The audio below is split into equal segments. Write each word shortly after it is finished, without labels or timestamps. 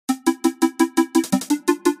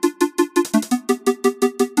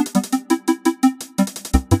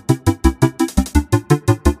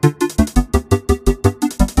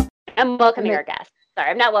welcoming our guests.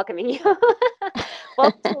 Sorry, I'm not welcoming you.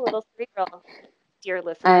 Welcome to A Little Cerebral, dear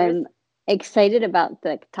listeners. I'm excited about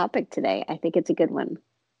the topic today. I think it's a good one.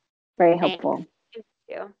 Very helpful. Thank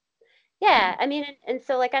you. Yeah, I mean, and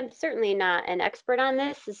so like I'm certainly not an expert on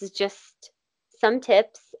this. This is just some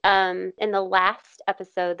tips. In the last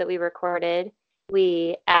episode that we recorded,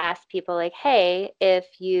 we asked people like, hey, if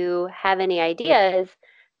you have any ideas,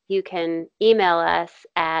 you can email us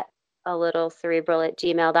at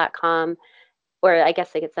alittlecerebral@gmail.com, or I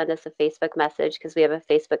guess they could send us a Facebook message because we have a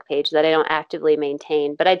Facebook page that I don't actively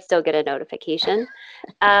maintain, but I'd still get a notification.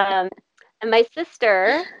 And my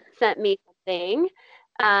sister sent me something,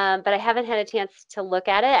 but I haven't had a chance to look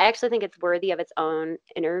at it. I actually think it's worthy of its own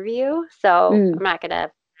interview, so I'm not going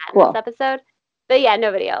to put that in this episode. But yeah,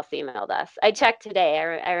 nobody else emailed us. I checked today.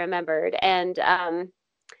 I remembered, and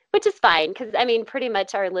which is fine because I mean, pretty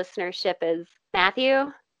much our listenership is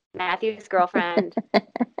Matthew's girlfriend,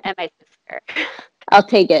 and my sister. I'll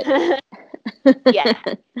take it. Yeah.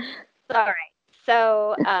 All right.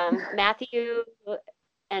 So Matthew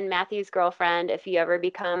and Matthew's girlfriend, if you ever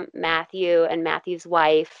become Matthew and Matthew's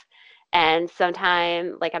wife, and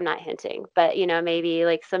sometime, like I'm not hinting, but maybe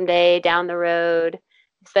like someday down the road,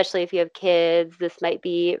 especially if you have kids, this might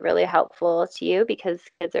be really helpful to you because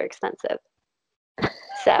kids are expensive.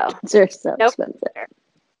 So they're so expensive.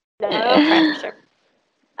 No pressure.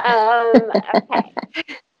 Okay.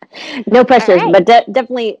 No pressure, right. But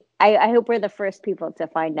definitely, I hope we're the first people to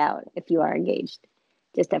find out if you are engaged.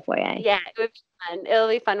 Just FYI. Yeah, it would be fun. It'll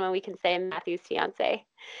be fun when we can say Matthew's fiance.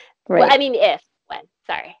 Right. Well, I mean, when.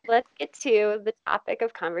 Sorry. Let's get to the topic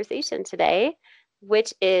of conversation today,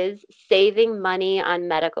 which is saving money on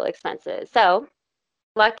medical expenses. So,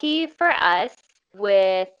 lucky for us,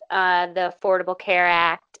 with the Affordable Care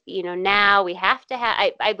Act, now we have to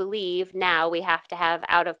have, I believe now we have to have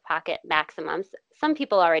out-of-pocket maximums. Some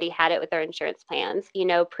people already had it with their insurance plans.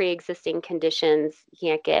 Pre-existing conditions, you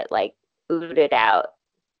can't get like booted out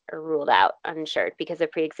or ruled out uninsured because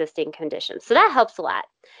of pre-existing conditions. So that helps a lot.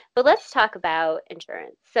 But let's talk about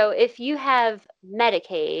insurance. So if you have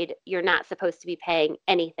Medicaid, you're not supposed to be paying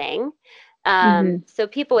anything. So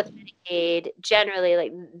people with Medicaid, generally,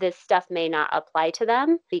 like this stuff may not apply to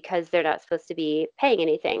them because they're not supposed to be paying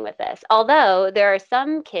anything with this. Although there are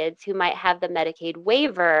some kids who might have the Medicaid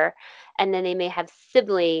waiver, and then they may have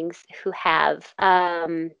siblings who have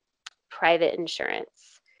private insurance.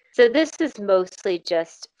 So this is mostly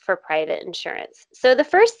just for private insurance. So the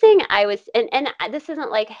first thing I was, and this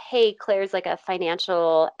isn't like, hey, Claire's like a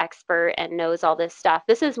financial expert and knows all this stuff.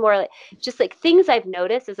 This is more like just like things I've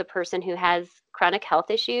noticed as a person who has chronic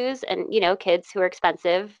health issues and, kids who are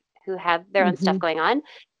expensive, who have their own stuff going on.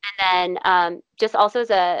 And then just also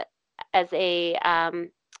as a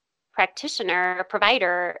practitioner, a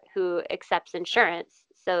provider who accepts insurance.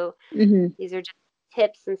 So these are just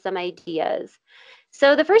tips and some ideas.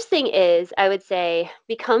 So the first thing is, I would say,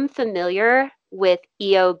 become familiar with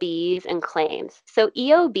EOBs and claims. So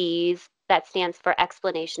EOBs, that stands for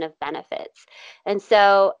explanation of benefits. And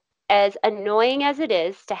so as annoying as it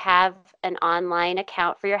is to have an online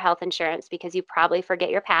account for your health insurance because you probably forget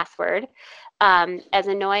your password, as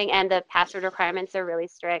annoying, and the password requirements are really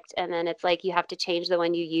strict, and then it's like you have to change the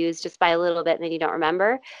one you use just by a little bit and then you don't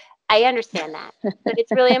remember. I understand that, but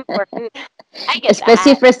it's really important. I get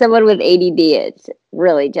especially that. For someone with ADD, it's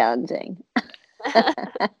really challenging. So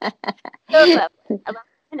I can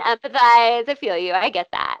empathize. I feel you. I get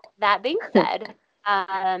that. That being said,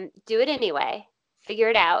 do it anyway. Figure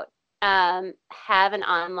it out. Have an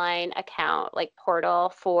online account, like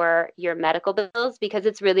portal, for your medical bills because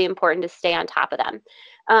it's really important to stay on top of them.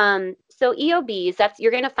 So EOBs,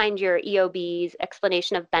 you're going to find your EOBs,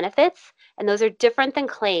 explanation of benefits, and those are different than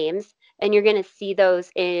claims. And you're going to see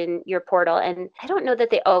those in your portal. And I don't know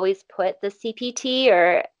that they always put the CPT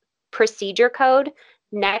or procedure code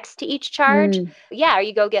next to each charge. Yeah, or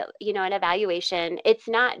you go get, an evaluation. It's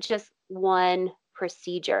not just one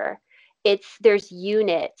procedure. There's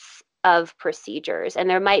units of procedures, and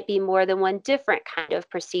there might be more than one different kind of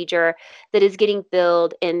procedure that is getting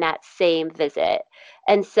billed in that same visit.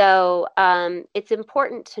 And so it's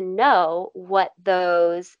important to know what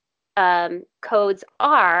those codes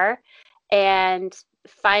are and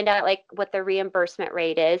find out like what the reimbursement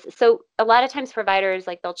rate is. So a lot of times providers,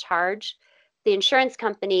 like, they'll charge the insurance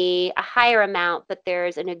company a higher amount, but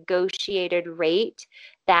there's a negotiated rate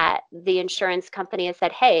that the insurance company has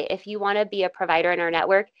said, hey, if you want to be a provider in our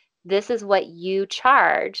network, this is what you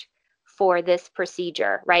charge for this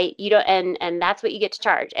procedure, right? You don't, and that's what you get to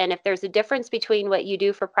charge. And if there's a difference between what you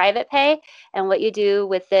do for private pay and what you do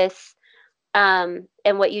with this, and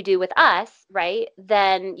what you do with us, right,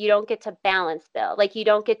 then you don't get to balance bill. Like, you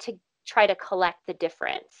don't get to try to collect the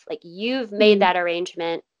difference. Like, you've made that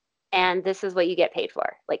arrangement and this is what you get paid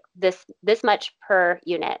for, like this much per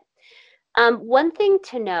unit. One thing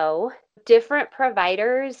to know, different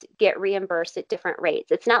providers get reimbursed at different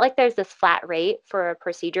rates. It's not like there's this flat rate for a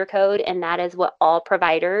procedure code, and that is what all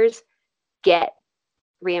providers get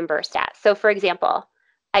reimbursed at. So for example,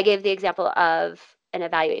 I gave the example of an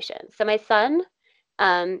evaluation. So my son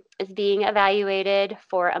is being evaluated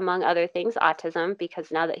for, among other things, autism,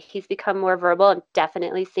 because now that he's become more verbal, I'm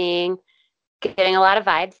definitely getting a lot of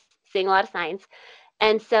vibes, seeing a lot of signs.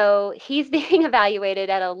 And so he's being evaluated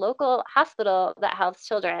at a local hospital that helps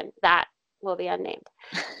children that will be unnamed.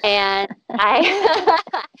 And I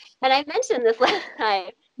and I mentioned this last time,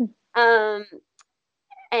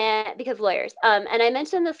 and because lawyers, and I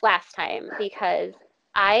mentioned this last time because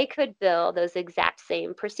I could bill those exact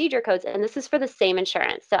same procedure codes, and this is for the same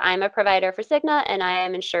insurance. So I'm a provider for Cigna, and I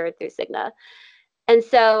am insured through Cigna. And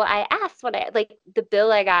so I asked the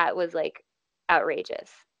bill I got was like outrageous.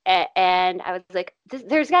 And I was like,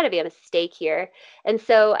 there's got to be a mistake here. And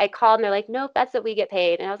so I called and they're like, nope, that's what we get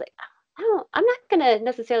paid. And I was like, I'm not going to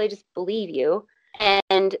necessarily just believe you.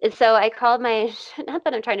 And so I called not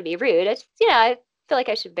that I'm trying to be rude, I just, I feel like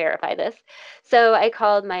I should verify this. So I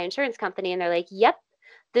called my insurance company and they're like, yep,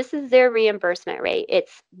 this is their reimbursement rate.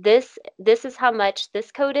 It's this is how much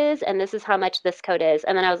this code is, and this is how much this code is.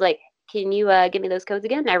 And then I was like, can you give me those codes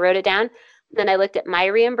again? And I wrote it down. Then I looked at my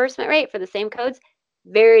reimbursement rate for the same codes,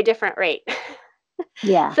 very different rate.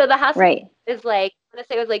 Yeah. So the hospital right. is like, I'm gonna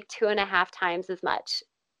say it was like 2.5 times as much.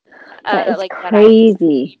 That is like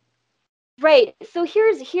crazy. Right. So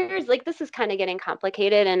here's like, this is kind of getting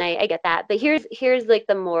complicated, and I get that. But here's like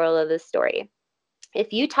the moral of the story.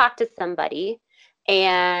 If you talk to somebody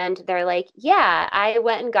and they're like, yeah, I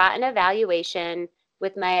went and got an evaluation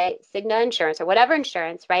with my Cigna insurance or whatever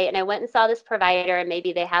insurance, right? And I went and saw this provider, and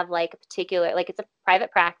maybe they have like a particular, like it's a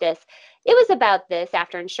private practice. It was about this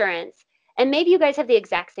after insurance. And maybe you guys have the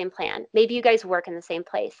exact same plan. Maybe you guys work in the same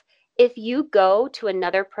place. If you go to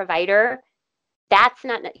another provider, that's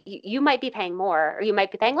not, you might be paying more or you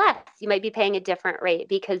might be paying less. You might be paying a different rate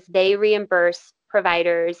because they reimburse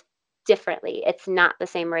providers differently. It's not the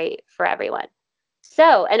same rate for everyone.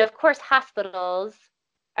 So, and of course, hospitals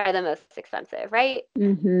are the most expensive, right?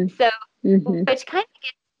 So, which kind of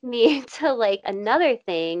gets me to like another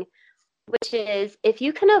thing, which is if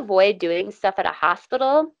you can avoid doing stuff at a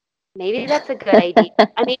hospital, maybe that's a good idea.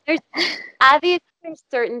 I mean, obviously there's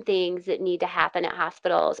certain things that need to happen at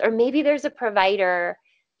hospitals, or maybe there's a provider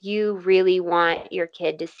you really want your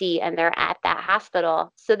kid to see and they're at that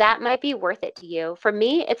hospital. So that might be worth it to you. For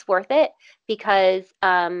me, it's worth it because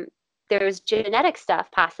there's genetic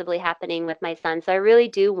stuff possibly happening with my son. So I really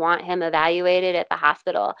do want him evaluated at the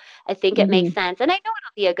hospital. I think it makes sense. And I know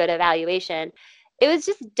it'll be a good evaluation. It was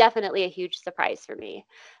just definitely a huge surprise for me.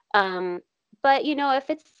 But, if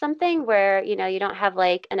it's something where, you don't have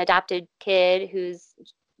like an adopted kid who's,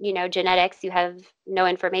 genetics you have no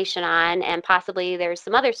information on, and possibly there's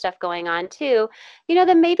some other stuff going on too,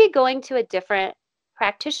 then maybe going to a different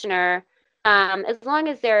practitioner, as long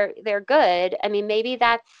as they're good. I mean, maybe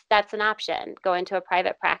that's an option, going to a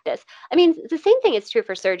private practice. I mean, the same thing is true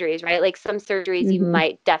for surgeries, right? Like some surgeries you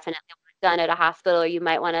might definitely want done at a hospital, or you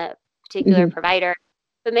might want a particular provider.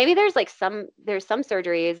 But maybe there's some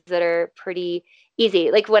surgeries that are pretty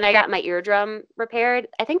easy. Like when I got my eardrum repaired,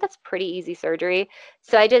 I think that's pretty easy surgery.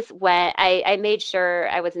 So I just went, I made sure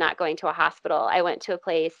I was not going to a hospital. I went to a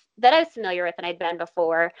place that I was familiar with and I'd been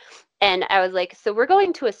before. And I was like, so we're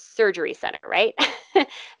going to a surgery center, right?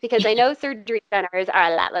 Because I know surgery centers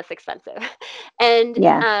are a lot less expensive. And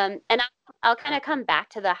I'll kind of come back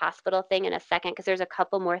to the hospital thing in a second, because there's a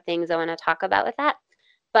couple more things I want to talk about with that.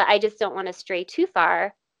 But I just don't want to stray too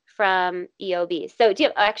far from EOB. So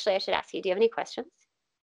actually, I should ask you, do you have any questions?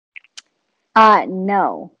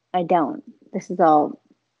 No, I don't. This is all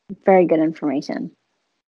very good information.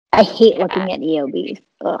 I hate looking at EOBs.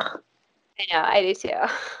 Ugh. I know, I do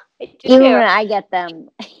too. Even when I get them,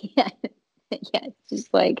 yeah, it's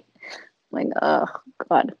just like, oh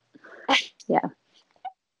God. Yeah.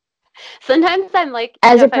 Sometimes I'm like,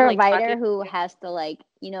 as a provider who has to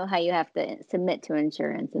how you have to submit to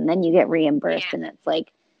insurance and then you get reimbursed, and it's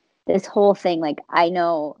like this whole thing. Like, I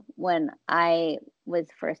know when I was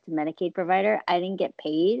first a Medicaid provider, I didn't get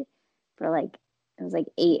paid for it was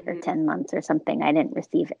 8 or 10 months or something. I didn't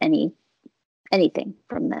receive anything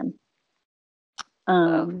from them.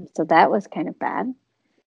 So that was kind of bad.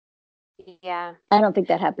 Yeah. I don't think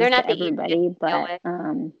that happens to everybody, but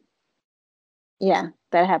yeah,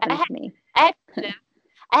 that happened to me.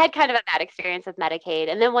 I had kind of a bad experience with Medicaid.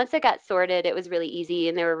 And then once it got sorted, it was really easy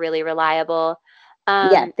and they were really reliable.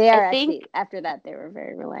 Yeah, they are I think, actually, after that, they were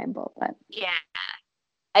very reliable. But yeah,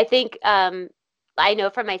 I think I know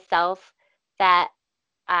for myself that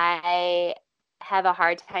I have a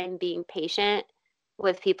hard time being patient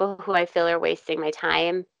with people who I feel are wasting my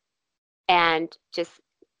time and just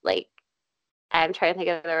like I'm trying to think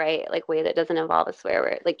of the right like way that doesn't involve a swear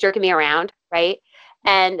word, like jerking me around, right?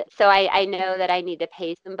 And so I know that I need to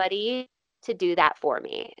pay somebody to do that for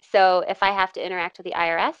me. So if I have to interact with the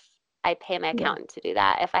IRS, I pay my yeah, accountant to do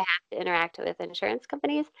that. If I have to interact with insurance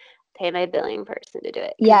companies, pay my billing person to do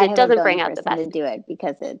it yeah, because I it have a doesn't billing bring out the person to best. do it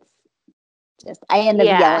because it's just, I end up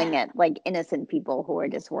Yeah. yelling at like innocent people who are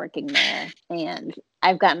just working there. And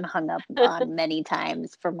I've gotten hung up on many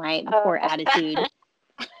times for my poor Oh. attitude.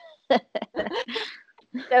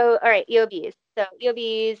 So, all right, EOBs. So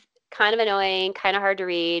EOBs, kind of annoying, kind of hard to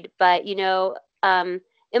read, but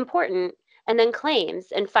important. And then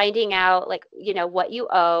claims and finding out like, what you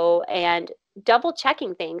owe and double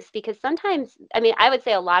checking things because sometimes, I mean, I would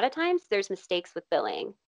say a lot of times there's mistakes with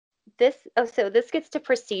billing. So this gets to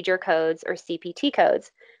procedure codes or CPT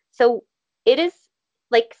codes. So it is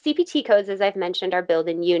like CPT codes, as I've mentioned, are billed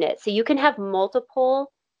in units. So you can have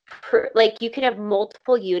multiple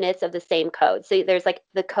units of the same code. So there's like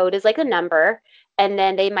the code is like a number, and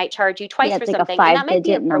then they might charge you Yeah, twice for it's like a something, and that might be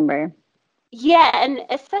 5-digit appropriate. number. Yeah, and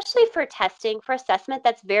especially for testing, for assessment,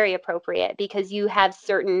 that's very appropriate because you have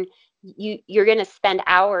you're going to spend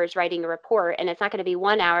hours writing a report and it's not going to be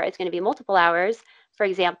 1 hour, it's going to be multiple hours, for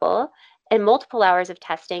example, and multiple hours of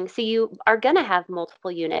testing. So you are going to have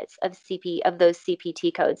multiple units of those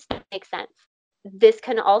CPT codes. That makes sense. This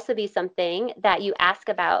can also be something that you ask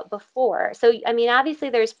about before. So, I mean, obviously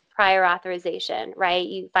there's prior authorization, right?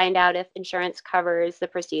 You find out if insurance covers the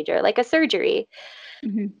procedure, like a surgery.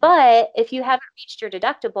 Mm-hmm. But if you haven't reached your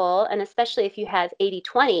deductible, and especially if you have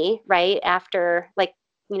 80/20, right, after like,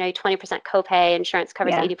 20% copay, insurance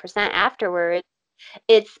covers Yeah, 80% afterwards,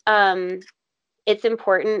 it's it's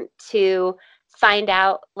important to find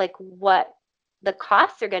out like what the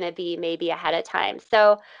costs are going to be maybe ahead of time.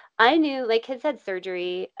 So I knew like kids had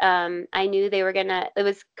surgery. I knew it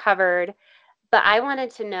was covered, but I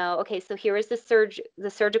wanted to know, okay, so here is the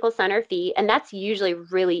surgical center fee, and that's usually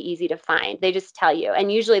really easy to find. They just tell you, and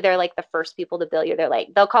usually they're like the first people to bill you.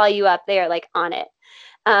 They'll call you up. They are like on it,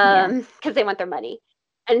 yeah, because they want their money.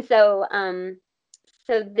 And so,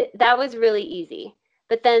 that was really easy.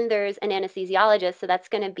 But then there's an anesthesiologist, so that's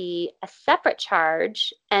going to be a separate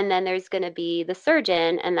charge. And then there's going to be the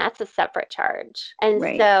surgeon, and that's a separate charge. And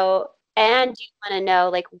right. so, and you want to know,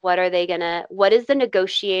 like, what is the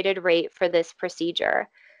negotiated rate for this procedure?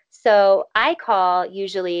 So I call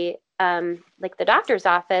usually like the doctor's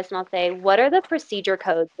office and I'll say, what are the procedure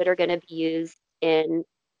codes that are going to be used in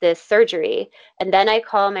this surgery? And then I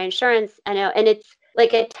call my insurance. I know, and it's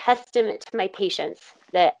like a testament to my patients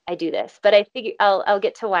that I do this. But I figure I'll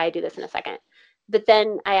get to why I do this in a second. But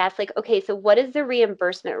then I ask like, okay, so what is the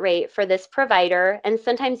reimbursement rate for this provider? And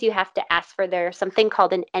sometimes you have to ask for something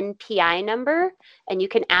called an NPI number, and you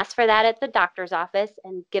can ask for that at the doctor's office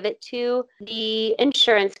and give it to the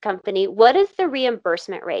insurance company. What is the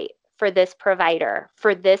reimbursement rate for this provider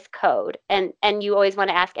for this code? And you always want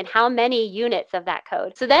to ask, and how many units of that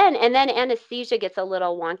code? And then anesthesia gets a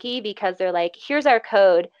little wonky because they're like, here's our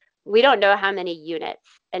code. We don't know how many units.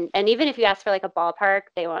 And even if you ask for like a ballpark,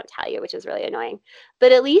 they won't tell you, which is really annoying.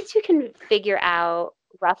 But at least you can figure out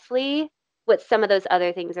roughly what some of those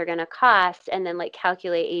other things are going to cost and then like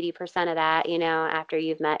calculate 80% of that, after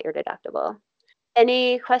you've met your deductible.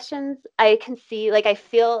 Any questions? I can see, like, I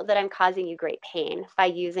feel that I'm causing you great pain by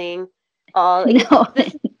using all, like, No,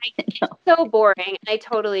 this is so boring. And I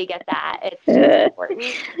totally get that. It's just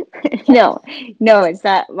important. no, no, it's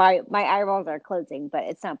not. My eyeballs are closing, but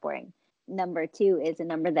it's not boring. Number two is a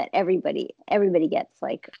number that everybody gets,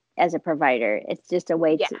 like as a provider. It's just a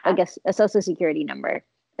way to, I Yeah. guess, a social security number,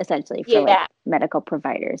 essentially, for like Yeah. medical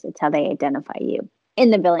providers. It's how they identify you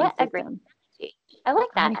in the billing What a great system. analogy. I like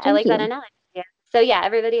that. Oh, I thank like that you. analogy. Yeah. So yeah,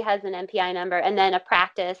 everybody has an MPI number, and then a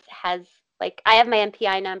practice has like I have my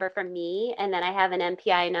MPI number for me, and then I have an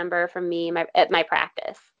MPI number for me at my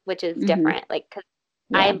practice, which is Mm-hmm. different. Like because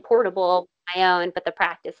Yeah. I'm portable my own, but the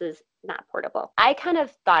practice is not portable. I kind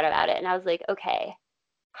of thought about it, and I was like, okay,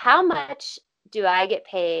 how much do I get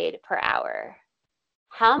paid per hour?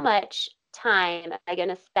 How much time am I going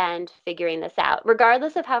to spend figuring this out,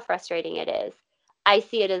 regardless of how frustrating it is? I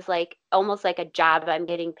see it as like almost like a job I'm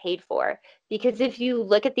getting paid for. Because if you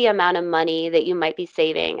look at the amount of money that you might be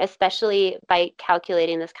saving, especially by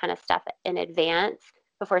calculating this kind of stuff in advance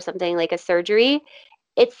before something like a surgery,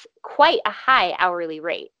 it's quite a high hourly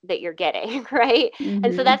rate that you're getting, right?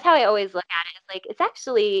 And so Mm-hmm. that's how I always look at it. It's like, it's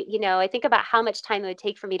actually, I think about how much time it would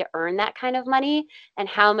take for me to earn that kind of money and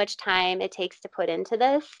how much time it takes to put into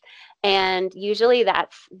this. And usually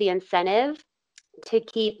that's the incentive to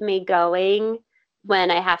keep me going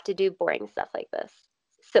when I have to do boring stuff like this.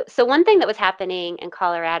 So one thing that was happening in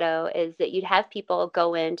Colorado is that you'd have people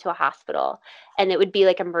go into a hospital and it would be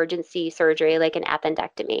like emergency surgery, like an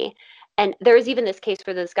appendectomy. And there was even this case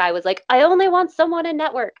where this guy was like, I only want someone in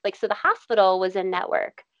network. Like, so the hospital was in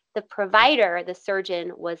network. The provider, the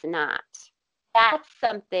surgeon, was not. That's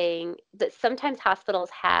something that sometimes hospitals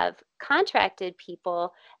have contracted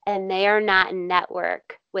people and they are not in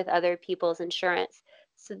network with other people's insurance.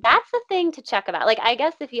 So that's the thing to check about. Like, I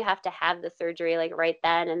guess if you have to have the surgery like right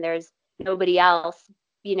then and there's nobody else,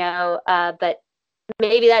 but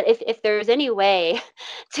maybe that if there's any way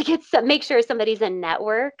to make sure somebody's in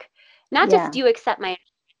network, not just Yeah. do you accept my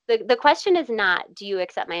the question is not do you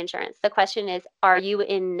accept my insurance. The question is, are you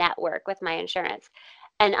in network with my insurance?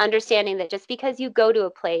 And understanding that just because you go to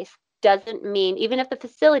a place doesn't mean, even if the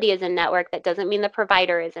facility is in network, that doesn't mean the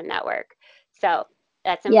provider is in network. So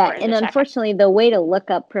that's Yeah, important and to check out. unfortunately, the way to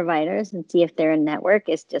look up providers and see if they're in network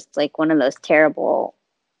is just like one of those terrible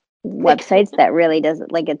websites that really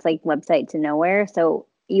doesn't, like, it's like website to nowhere. So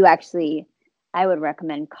you actually, I would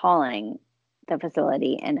recommend calling the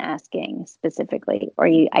facility and asking specifically, or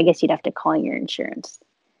I guess you'd have to call your insurance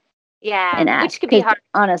Yeah, and which ask, could be because hard.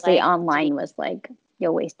 honestly, Like, online was like,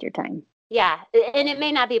 you'll waste your time. yeah, and it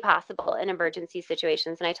may not be possible in emergency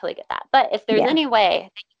situations, and I totally get that. But if there's Yeah. any way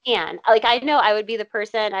that you can, like, I know I would be the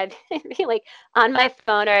person, I'd be like on my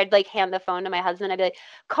phone, or I'd like hand the phone to my husband. I'd be like,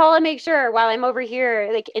 call and make sure while I'm over here,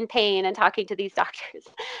 like in pain and talking to these doctors.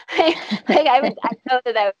 I know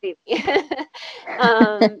that would be me.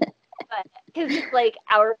 But because it's like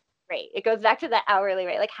hourly rate, it goes back to that hourly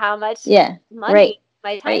rate, like how much Yeah. Right. money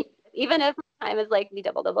my time, Right. even if time is like be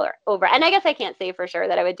double over. And I guess I can't say for sure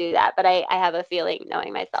that I would do that, but I have a feeling,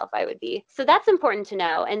 knowing myself, I would be. So that's important to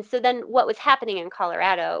know. And so then what was happening in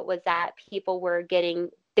Colorado was that people were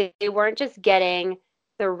they weren't just getting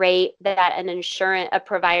the rate that a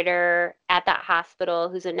provider at that hospital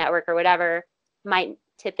who's a network or whatever might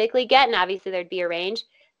typically get. And obviously there'd be a range.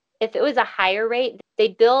 If it was a higher rate,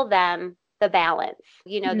 they'd bill them the balance.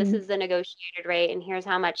 This Mm. is the negotiated rate, and here's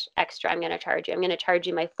how much extra I'm going to charge you. I'm going to charge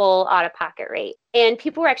you my full out of pocket rate. And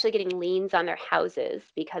people were actually getting liens on their houses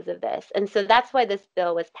because of this. And so that's why this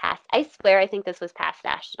bill was passed. I swear I think this was passed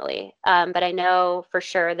nationally, but I know for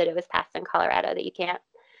sure that it was passed in Colorado that you can't.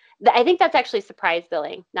 I think that's actually surprise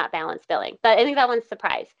billing, not balance billing. But I think that one's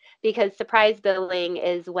surprise, because surprise billing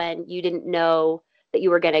is when you didn't know that you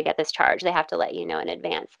were going to get this charge. They have to let you know in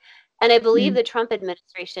advance. And I believe Mm. the Trump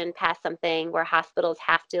administration passed something where hospitals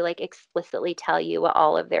have to like explicitly tell you what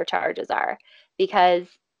all of their charges are. Because,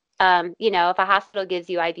 if a hospital gives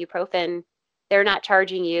you ibuprofen, they're not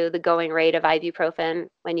charging you the going rate of ibuprofen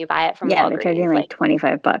when you buy it from Yeah, they're charging Walgreens. like Like,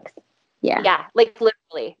 $25. Yeah. yeah, like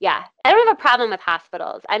literally. Yeah. I don't have a problem with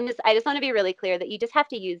hospitals. I just want to be really clear that you just have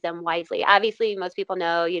to use them wisely. Obviously, most people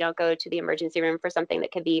know you don't go to the emergency room for something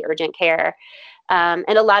that could be urgent care.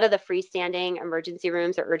 And a lot of the freestanding emergency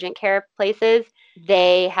rooms or urgent care places,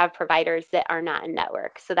 they have providers that are not in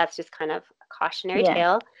network. So that's just kind of a cautionary Yeah.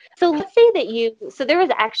 tale. So let's say so there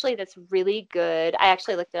was actually this really good, I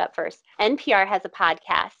actually looked it up first. NPR has a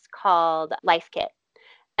podcast called Life Kit.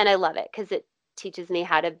 And I love it because it teaches me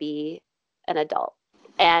how to be an adult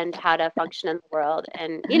and how to function in the world.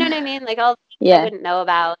 And you know what I mean? Like all the things I Yeah. wouldn't know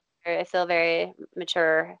about. I feel very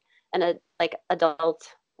mature and like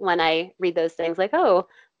adult when I read those things. Like, oh,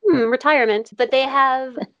 retirement. But they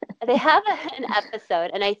have an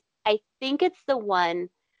episode, and I think it's the one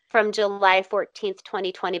from July 14th,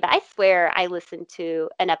 2020. But I swear I listened to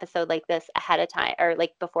an episode like this ahead of time, or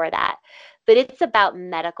like before that. But it's about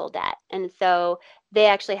medical debt, and so they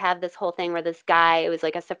actually have this whole thing where this guy, it was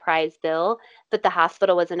like a surprise bill, but the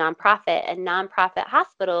hospital was a nonprofit, and nonprofit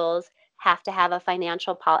hospitals have to have a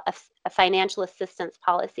financial assistance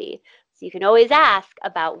policy. So you can always ask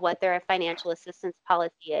about what their financial assistance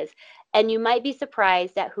policy is, and you might be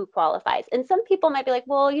surprised at who qualifies. And some people might be like,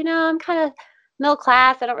 well, I'm kind of middle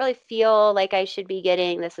class. I don't really feel like I should be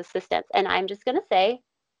getting this assistance. And I'm just going to say,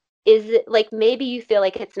 is it like maybe you feel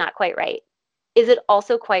like it's not quite right? Is it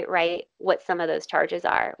also quite right what some of those charges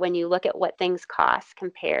are when you look at what things cost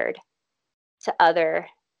compared to other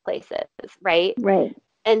places, right? Right.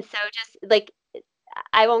 And so just like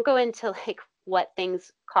I won't go into like what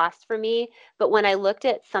things cost for me, but when I looked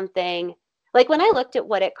at something, like when I looked at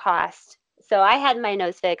what it cost, so I had my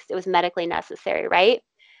nose fixed, it was medically necessary, right?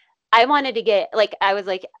 I wanted to get, like, I was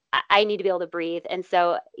like, I need to be able to breathe. And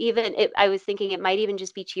so I was thinking it might even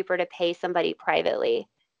just be cheaper to pay somebody privately.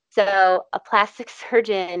 So a plastic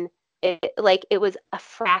surgeon, it was a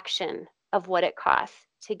fraction of what it costs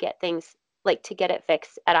to get things, like to get it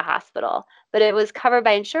fixed at a hospital. But it was covered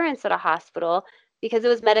by insurance at a hospital because it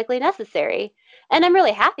was medically necessary. And I'm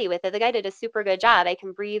really happy with it. The guy did a super good job. I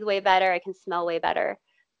can breathe way better. I can smell way better.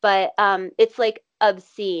 But it's like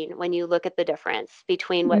obscene when you look at the difference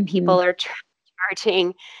between what people are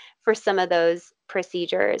charging for some of those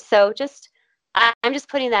procedures. So I'm just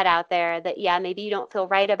putting that out there that, yeah, maybe you don't feel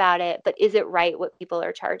right about it, but is it right what people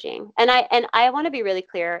are charging? And I want to be really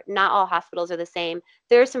clear, not all hospitals are the same.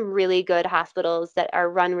 There are some really good hospitals that are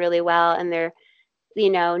run really well, and they're,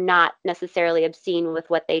 not necessarily obscene with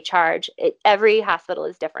what they charge. Every hospital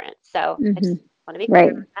is different. So I just want to be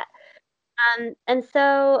clear about that. And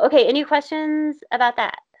so, okay, any questions about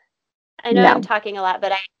that? I know I'm talking a lot,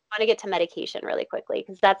 but I want to get to medication really quickly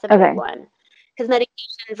because that's a big one. Because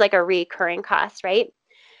medication is like a recurring cost, right?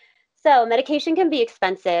 So medication can be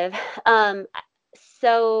expensive.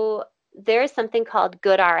 So there's something called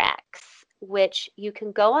GoodRx, which you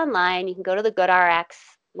can go online. You can go to the GoodRx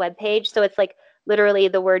webpage. So it's like literally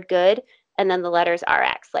the word good and then the letters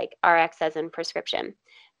RX, like RX as in prescription.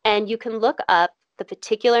 And you can look up the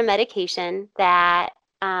particular medication that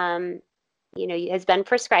has been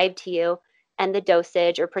prescribed to you and the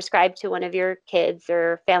dosage, or prescribed to one of your kids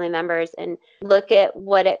or family members, and look at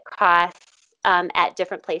what it costs at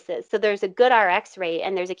different places. So there's a GoodRx rate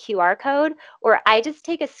and there's a QR code, or I just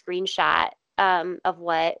take a screenshot of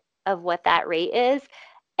what that rate is.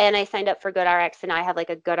 And I signed up for GoodRx, and I have like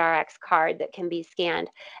a GoodRx card that can be scanned.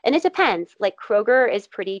 And it depends. Like Kroger is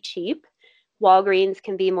pretty cheap. Walgreens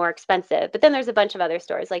can be more expensive. But then there's a bunch of other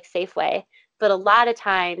stores like Safeway. But a lot of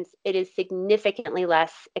times it is significantly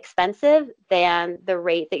less expensive than the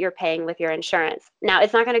rate that you're paying with your insurance. Now,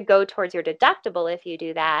 it's not going to go towards your deductible if you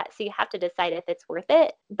do that. So you have to decide if it's worth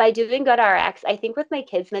it. By doing GoodRx, I think with my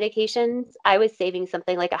kids' medications, I was saving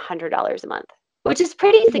something like $100 a month, which is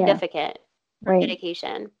pretty significant for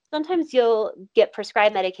medication. Sometimes you'll get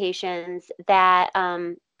prescribed medications that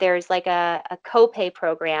there's like a copay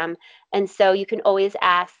program. And so you can always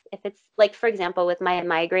ask if it's like, for example, with my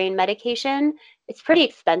migraine medication, it's pretty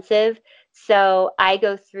expensive. So I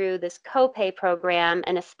go through this copay program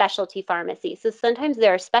and a specialty pharmacy. So sometimes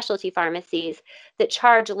there are specialty pharmacies that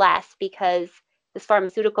charge less because this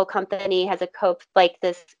pharmaceutical company has like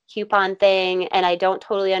this coupon thing, and I don't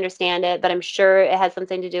totally understand it, but I'm sure it has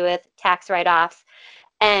something to do with tax write-offs.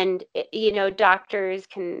 And, doctors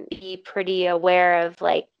can be pretty aware of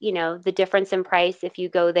like, the difference in price if you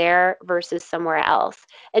go there versus somewhere else.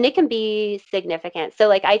 And it can be significant. So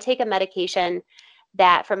like I take a medication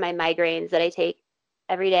that for my migraines that I take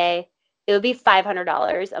every day, it would be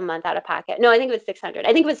 $500 a month out of pocket. No, I think it was 600.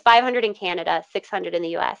 I think it was 500 in Canada, 600 in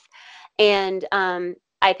the US. And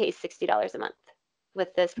I pay $60 a month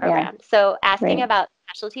with this program. So asking about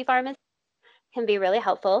specialty pharmacies can be really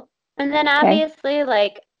helpful. And then obviously,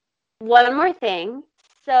 like, one more thing.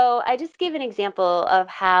 So I just gave an example of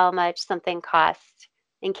how much something costs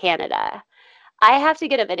in Canada. I have to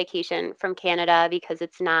get a medication from Canada because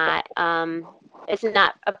it's not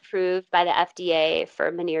approved by the FDA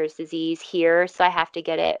for Meniere's disease here. So I have to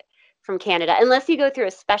get it from Canada, unless you go through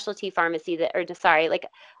a specialty pharmacy like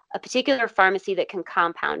a particular pharmacy that can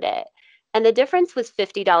compound it. And the difference was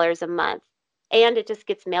 $50 a month, and it just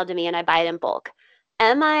gets mailed to me and I buy it in bulk.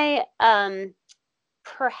 Am I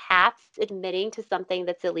perhaps admitting to something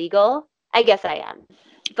that's illegal? I guess I am.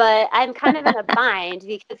 But I'm kind of in a bind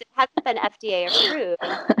because it hasn't been FDA approved.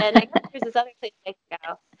 And I guess there's this other place I can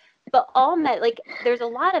go. But there's a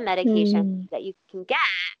lot of medications that you can get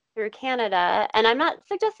through Canada. And I'm not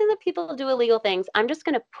suggesting that people do illegal things. I'm just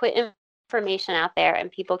going to put information out there and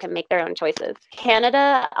people can make their own choices.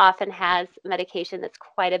 Canada often has medication that's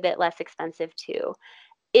quite a bit less expensive too.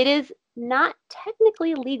 It is not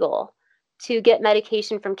technically legal to get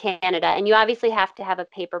medication from Canada, and you obviously have to have a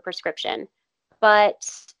paper prescription. But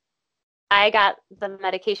I got the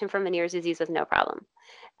medication for Meniere's disease with no problem.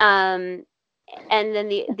 And then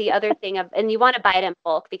the other thing and you want to buy it in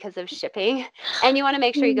bulk because of shipping, and you want to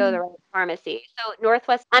make sure you go to the right pharmacy. So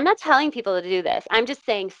Northwest, I'm not telling people to do this. I'm just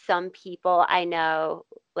saying some people I know,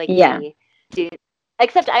 like me, do.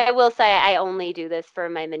 Except I will say I only do this for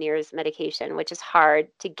my Meniere's medication, which is hard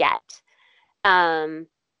to get. And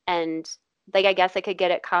like I guess I could get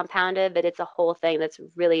it compounded, but it's a whole thing it's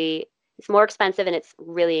more expensive and it's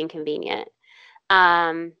really inconvenient.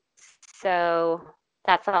 So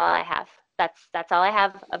that's all I have. That's all I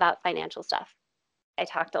have about financial stuff. I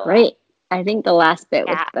talked a lot. Right. I think the last bit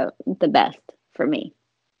was the best for me,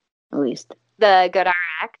 at least. The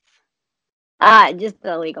GoodRx? Just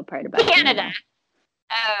the legal part about Canada.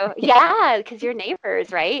 Oh, yeah, because you're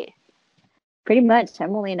neighbors, right? Pretty much.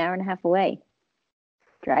 I'm only an hour and a half away.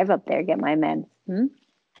 Drive up there, get my meds.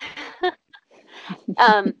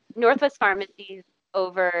 Northwest Pharmacy's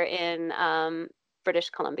over in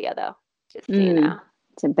British Columbia, though, just so you know.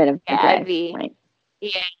 It's a bit of a drive, right?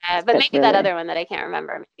 Yeah, but maybe that other one that I can't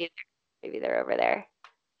remember. Maybe they're over there.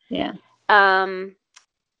 Yeah.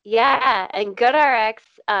 Yeah, and GoodRx,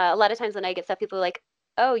 a lot of times when I get stuff, people are like,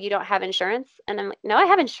 oh, you don't have insurance? And I'm like, no, I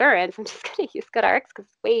have insurance. I'm just going to use GoodRx because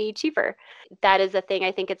it's way cheaper. That is a thing.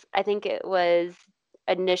 I think it was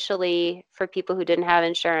initially for people who didn't have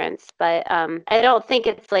insurance, but I don't think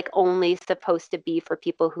it's like only supposed to be for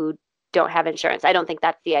people who don't have insurance. I don't think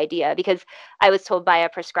that's the idea, because I was told by a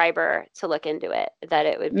prescriber to look into it, that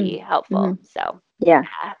it would be helpful. So yeah.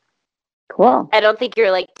 Cool. I don't think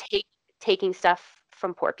you're like taking stuff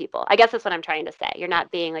from poor people. I guess that's what I'm trying to say. You're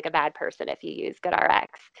not being like a bad person if you use GoodRx,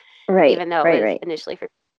 right? Even though it was initially for.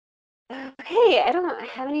 Okay, I don't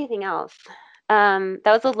have anything else. That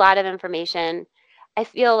was a lot of information. I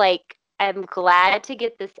feel like I'm glad to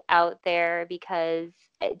get this out there, because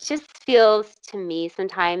it just feels to me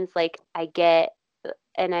sometimes like I get,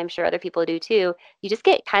 and I'm sure other people do too, you just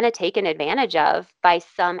get kind of taken advantage of by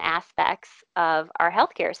some aspects of our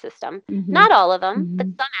healthcare system. Not all of them, but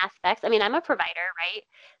some aspects. I mean, I'm a provider, right?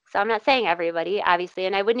 So I'm not saying everybody, obviously,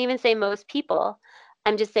 and I wouldn't even say most people.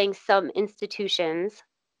 I'm just saying some institutions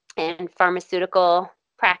and pharmaceutical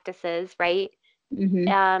practices, right?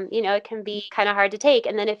 It can be kind of hard to take.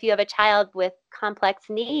 And then if you have a child with complex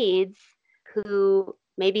needs who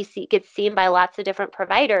maybe gets seen by lots of different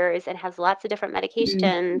providers and has lots of different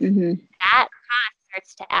medications, that cost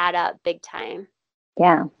starts to add up big time.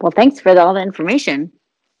 Yeah. Well, thanks for all the information.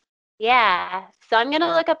 Yeah. So I'm going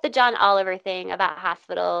to look up the John Oliver thing about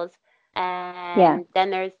hospitals. And then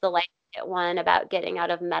there's the Life Kit one about getting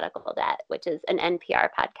out of medical debt, which is an NPR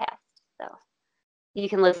podcast. So you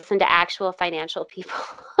can listen to actual financial people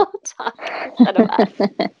talk instead of us.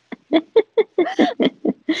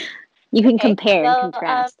 You can compare and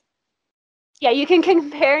contrast. Yeah, you can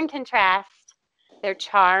compare and contrast their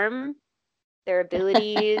charm, their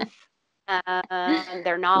abilities,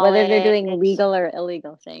 their knowledge. Whether they're doing legal or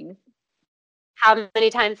illegal things. How many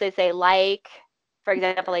times they say like, for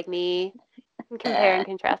example, like me. Compare and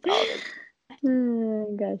contrast all of it.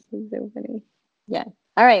 Oh, gosh, that's so funny. Yeah.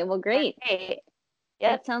 All right. Well, great. Yep.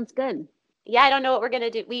 That sounds good. Yeah, I don't know what we're gonna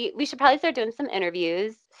do. We should probably start doing some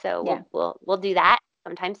interviews. So we'll do that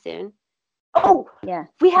sometime soon. Oh, yeah.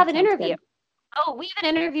 We have an interview. Good. Oh, we have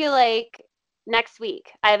an interview like next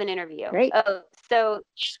week. I have an interview. Great. Oh, so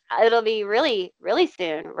it'll be really, really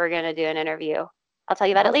soon. We're gonna do an interview. I'll tell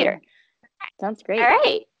you about it later. Sounds great. All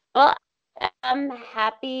right. Well,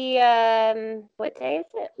 happy what day is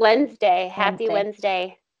it? Wednesday. Happy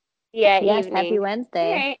Wednesday. Yeah, yes, evening. Happy Wednesday.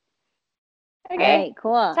 All right. Okay. All right,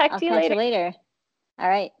 cool. I'll catch you later. All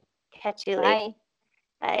right. Catch you later.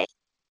 Bye.